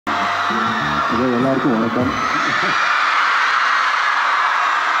எல்லாருக்கும் வணக்கம்.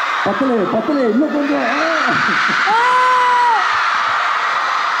 பத்தலே இன்னும் கொஞ்சம்.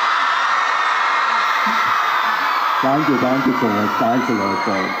 Thank you so much. தேங்க்ஸ்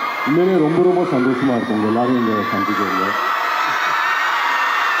எல்லாருக்கும். உண்மையிலே ரொம்ப சந்தோஷமாக இருக்கும் உங்கள் எல்லோரும் இங்கே சந்திக்கிறீங்க.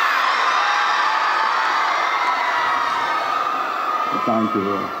 தேங்க்யூ.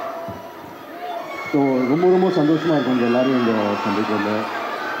 ஸோ ரொம்ப சந்தோஷமாக இருக்கும் உங்கள் எல்லோரும் இங்கே சந்திக்கிறது.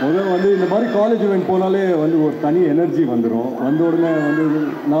 முதல்ல இந்த மாதிரி காலேஜ் இவெண்ட் போனாலே ஒரு தனி எனர்ஜி வந்துடும். வந்த உடனே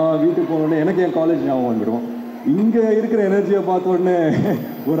நான் வீட்டுக்கு போனோடனே எனக்கு என் காலேஜ் ஞாபகம் வந்துடும். இங்கே இருக்கிற எனர்ஜியை பார்த்த உடனே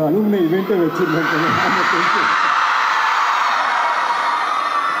ஒரு அலுமினி இவெண்ட்டை வச்சுருந்தேன்.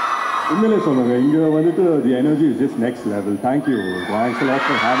 உண்மையிலே சொல்லுங்க, இங்கே தி energy is just next level. Thank you. Thanks a lot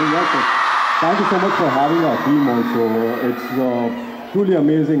for having us. Thank you so much for having our team also. It's truly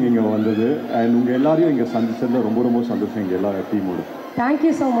amazing இங்கே வந்தது. அண்ட் உங்கள் எல்லாரையும் இங்கே சந்திச்சதில் ரொம்ப சந்தோஷம் இங்கே எல்லா டீமோடு.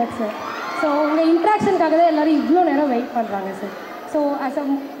 Thank you so much sir. So உங்கள் இன்ட்ராக்ஷனுக்காக தான் எல்லோரும் இவ்வளோ நேரம் வெயிட் பண்ணுறாங்க சார். ஸோ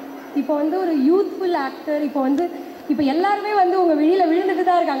இப்போ ஒரு யூத்ஃபுல் ஆக்டர் இப்போ எல்லாருமே உங்கள் வெளியில் விழுந்துட்டு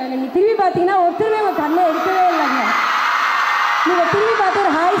தான் இருக்காங்க. நீங்கள் திரும்பி பார்த்தீங்கன்னா ஒருத்தருமே உங்கள் கண்ணை எடுக்கவே இல்லைங்க. நீங்கள் திரும்பி பார்த்து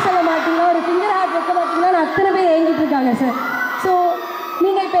ஒரு ஹாய் சொல்ல மாட்டீங்க, ஒரு ஃபிங்கர் ஹார்ட் வைக்க மாட்டீங்கன்னா நான் அத்தனை பேர் ஏங்கிட்டு இருக்காங்க சார். ஸோ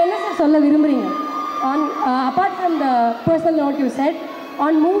நீங்கள் இப்போ என்ன சார் சொல்ல விரும்புகிறீங்க on apart from the personal note you said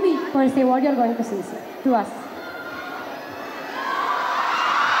on movie per say what you are going to say sir to us?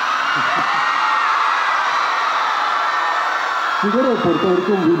 Figure பொறுத்த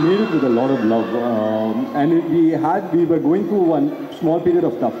வரைக்கும் we made it with a lot of love, and we were going through one small period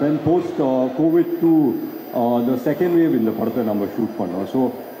of tough time post COVID to the second wave இந்த படத்தை நம்ம shoot பண்ணோம். So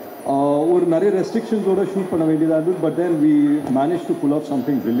ஒரு நிறைய ரெஸ்ட்ரிக்ஷன்ஸோட shoot பண்ண வேண்டியதாக இருந்தது. But then we managed to pull off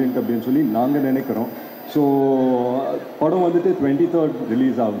something brilliant அப்படின்னு சொல்லி நாங்கள் நினைக்கிறோம். ஸோ படம் 23rd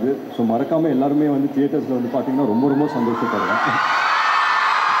ரிலீஸ் ஆகுது. ஸோ மறக்காமல் எல்லாருமே தியேட்டர்ஸில் பார்த்தீங்கன்னா ரொம்ப சந்தோஷப்படுறேன்.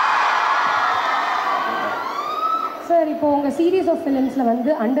 சார், இப்போ உங்கள் சீரீஸ் ஆஃப்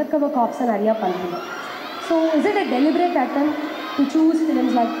ஃபிலிம்ஸில் அண்டர் கவர் காப்ஸை நிறையா பண்ணுறீங்க. So is it a deliberate attempt to choose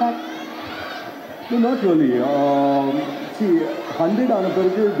films like that? No, not really. See, 100 ஆன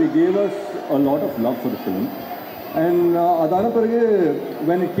பிறகு they gave us a lot of love for the film. And அதான பிறகு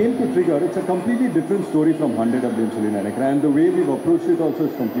when it came to Trigger, it's a completely different story from 100 அப்படின்னு சொல்லி நினைக்கிறேன். And the way we've approached it also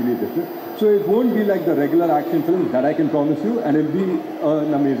is completely different. So it won't be like the regular action film that I can promise you, and it'll be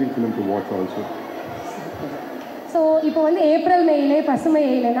an amazing film to watch also. So இப்போ April மேலே பசுமை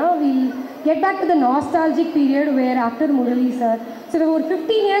ஏலைனா we get back to the nostalgic period where actor Murali sir. So ஒரு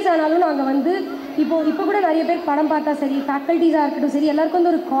 15 years ஆனாலும் நாங்கள் இப்போ கூட நிறைய பேர் படம் பார்த்தா சரி, ஃபேக்கல்ட்டிஸாக இருக்கட்டும் சரி, எல்லாருக்கும்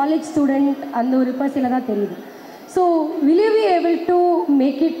ஒரு காலேஜ் ஸ்டூடெண்ட் அந்த ஒரு பர்சனில் தான் தெரியுது. So will you be able to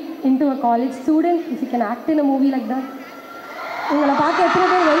make it into a college student if you can act in a movie like that? உங்களை பார்க்க எத்தனை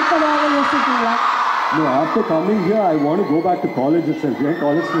பேர் வெயிட் பண்ணுவாங்கன்னு யோசிச்சிருக்கீங்களா? No, after coming here, I want to go back to college itself. Yeah,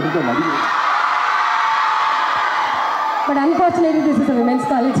 college students are not. But unfortunately, this is a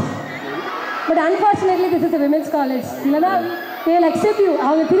women's college. இல்லைனா they will accept you.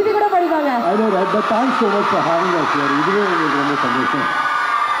 அவங்க திருப்பி கூட படிப்பாங்க. I know that, but thanks so much for having us here. இதுவே எனக்கு ரொம்ப சந்தோஷம்.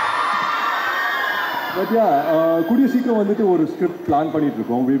 But yeah, கூடிய சீக்கிரம் ஒரு ஸ்கிரிப்ட் பிளான் பண்ணிட்டு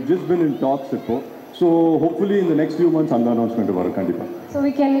இருக்கோம். We've just been in talks இப்போ. So hopefully in the next few months அந்த announcement வரும் கண்டிப்பா. So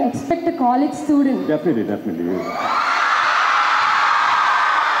we can expect a college student. Definitely.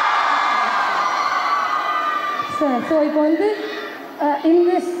 Sir, so இப்போ in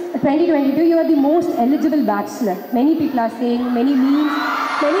this 2022 you are the most eligible bachelor. Many people are saying, many memes,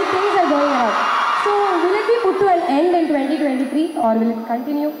 many things are going around. So will it be put to an end in 2023 or will it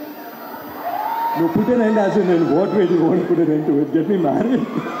continue? No, put an end as in what way do you want to put an end to it? Get me married?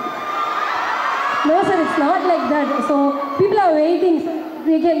 No sir, it's not like that. So people are waiting.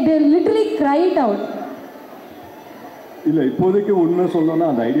 They literally cry it out. இல்லை, இப்போதைக்கு உண்மை சொல்லணும்னா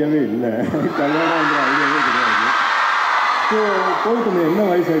அந்த ஐடியாவே இல்லை. கல்யாணம் ஐடியாவே கிடையாது. ஸோ போயிட்டு என்ன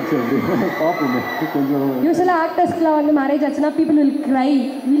வயசாகிடுச்சு அப்படி பார்ப்போமே கொஞ்சம். யூஸ்வலாக ஆக்டர்ஸ்க்குலாம் மேரேஜ் ஆச்சுன்னா people will cry.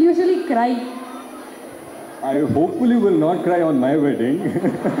 Will usually cry. I hopefully will not cry on my wedding.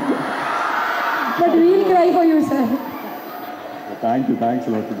 But we will cry for you, sir. Thanks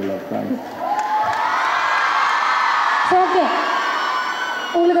a lot to the love. Thanks. So okay,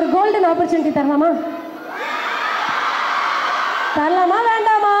 உங்களுக்கு ஒரு golden opportunity தரலாமா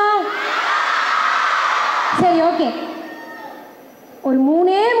வேண்டாமா? சரி, okay, ஒரு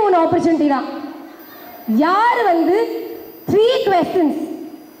 3 opportunity தான். யார் 3 questions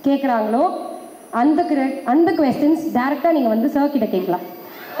கேட்குறாங்களோ அந்த questions டைரெக்டாக நீங்கள் சார் கிட்ட கேட்கலாம்.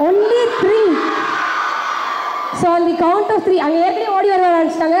 only 3. So on the count of 3, அங்கே ஏற்கனவே ஓடி வர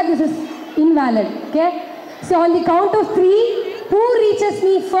ஆரம்பிச்சிட்டாங்க. This is invalid. Okay, so on the count of 3, who reaches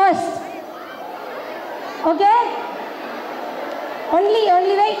me first? Okay, only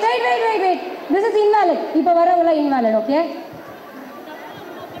wait. This is invalid. இப்போ வரவங்களா invalid, okay?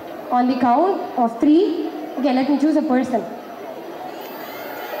 On the count of 3, okay, let me choose a person.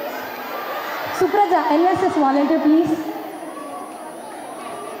 Supraja, NSS volunteer, please.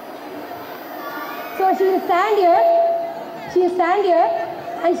 So she will stand here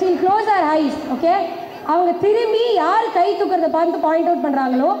and she will close her eyes, okay? அவங்க திரும்பி யார் கை தூக்குறத பார்த்து point out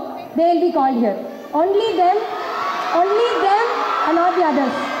பண்றாங்களோ they will be called here. Only them and not the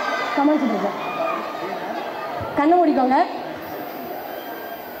others. Come on, Supraja. கண்ணை மூடிக்கோங்க.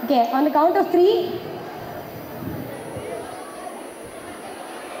 Okay, on the count of 3.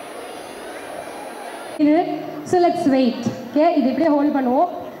 So let's wait. Okay, இது இப்படியே hold பண்ணுவோம்.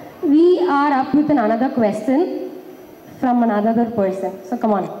 We are up with another question from another person. So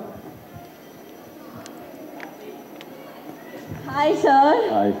come on. Hi sir.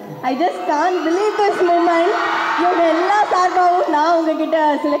 Hi. I just can't believe this moment. இவங்க எல்லா சார்பாகவும் நான் உங்ககிட்ட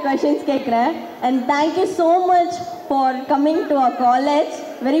சில questions கேட்குறேன். And thank you so much for coming to our college.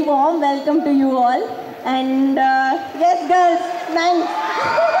 Very warm welcome to you all. And yes girls, thanks.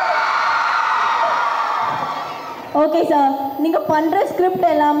 Okay sir, நீங்கள் பண்ணுற script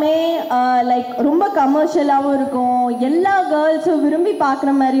எல்லாமே லைக் ரொம்ப கமர்ஷியலாகவும் இருக்கும், எல்லா கேர்ள்ஸும் விரும்பி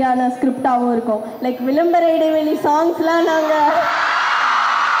பார்க்குற மாதிரியான ஸ்கிரிப்டாகவும் இருக்கும். லைக் விளம்பர இடைவெளி சாங்ஸ்லாம் நாங்கள்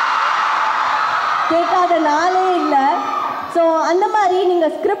கேட்காத நாளே இல்லை. ஸோ அந்த மாதிரி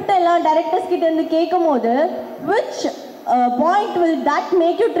நீங்கள் ஸ்கிரிப்ட் எல்லாம் டைரக்டர்ஸ் கிட்டேருந்து கேட்கும் போது which point will that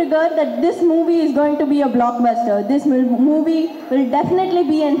make you trigger that this movie is going to be a blockbuster, this movie will definitely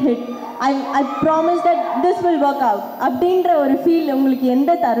be a hit, I promise that this will work out அப்படின்ற ஒரு feel உங்களுக்கு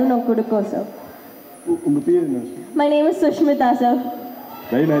எந்த தருணம் கொடுக்கும் sir? உங்க பேர் என்ன? My name is Sushmita sir.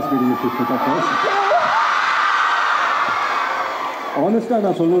 Very nice meeting you, Sushmita. Honestly,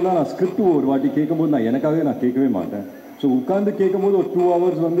 நான் சொல்லணும்னா நான் ஸ்கிரிப்ட் ஒரு வாட்டி கேட்கும்போது நான் எனக்காகவே நான் கேட்கவே மாட்டேன். ஸோ உட்காந்து கேட்கும்போது ஒரு 2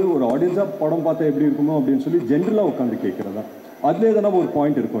 hours வந்து ஒரு ஆடியன்ஸாக படம் பார்த்தா எப்படி இருக்குமோ அப்படின்னு சொல்லி ஜென்ரலாக உட்காந்து கேட்குறதா. அதில் எதனா ஒரு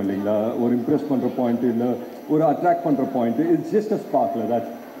பாயிண்ட் இருக்கும் இல்லைங்களா, ஒரு இம்ப்ரெஸ் பண்ணுற பாயிண்ட் இல்லை ஒரு அட்ராக்ட் பண்ணுற point, it's just a sparkle that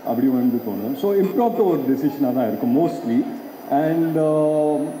அப்படி வந்து தோணும். ஸோ இம்ப்ராப்டாக ஒரு டெசிஷனாக தான் இருக்கும் mostly. And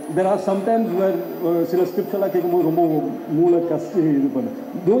there are sometimes வேர் சில ஸ்கிரிப்ட்ஸ் எல்லாம் கேட்கும்போது ரொம்ப மூளை கஷ்டி இது பண்ணு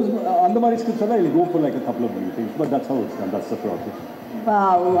தோஸ் அந்த மாதிரி ஸ்கிரிப்ட்ஸ் எல்லாம் இல் go for like a couple of meetings, but that's how it's done, that's the process.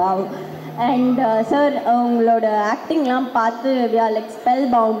 Wow. And sir உங்களோட ஆக்டிங்லாம் பார்த்து we are like spell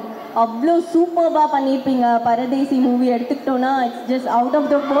bound. அவ்வளோ சூப்பர்பாக பண்ணியிருப்பீங்க. பரதேசி மூவி எடுத்துக்கிட்டோன்னா it's just out of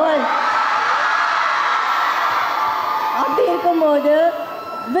the world. அப்படி இருக்கும்போது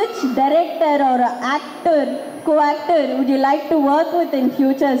which director or actor, co-actor would you like to work with in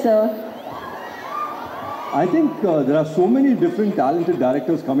future, sir? I think there are so many different talented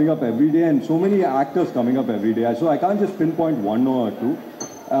directors coming up every day and so many actors coming up every day. So I can't just pinpoint one or two.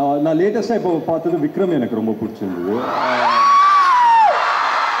 நான் லேட்டஸ்டாக இப்போ பார்த்தது விக்ரம் எனக்கு ரொம்ப பிடிச்சிருந்தது.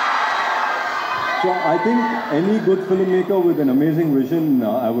 So I think any good filmmaker with an amazing vision,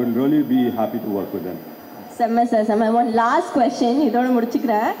 I would really be happy to work with them. செம்ம sir, செம்ம. One last question இதோட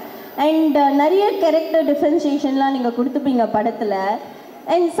முடிச்சுக்கிறேன். அண்ட் நிறைய கேரக்டர் டிஃப்ரென்சியேஷன்லாம் நீங்கள் கொடுத்துப்பீங்க படத்தில்.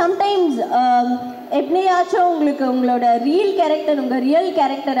 அண்ட் சம்டைம்ஸ் எப்படியாச்சும் உங்களுக்கு உங்களோட உங்கள் ரியல்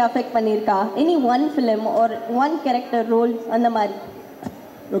கேரக்டரை அஃபெக்ட் பண்ணியிருக்கா? எனி ஒன் ஃபிலிம் ஒரு ஒன் கேரக்டர் ரோல் அந்த மாதிரி?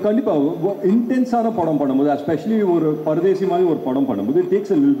 கண்டிப்பாக இன்டென்ஸான படம் பண்ணும்போது, எஸ்பெஷலி ஒரு பரதேசி மாதிரி ஒரு படம் பண்ணும்போது இட்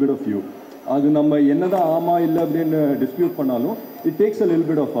டேக்ஸ் அ லில் பிட் ஆஃப் யூ. அது நம்ம என்னதான் ஆமாம் இல்லை அப்படின்னு டிஸ்பியூட் பண்ணாலும் இட் டேக்ஸ் அ லில்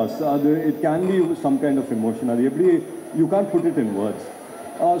பிட் ஆஃப் அஸ். அது it can be some kind of emotion. அது எப்படி you can put it in words.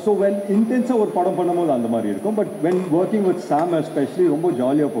 So when இன்டென்ஸாக ஒரு படம் பண்ணும்போது அந்த மாதிரி இருக்கும். But when working with Sam especially ரொம்ப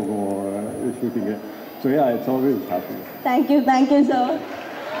ஜாலியாக போகும் shooting. So yeah, it's always happy. Thank you sir.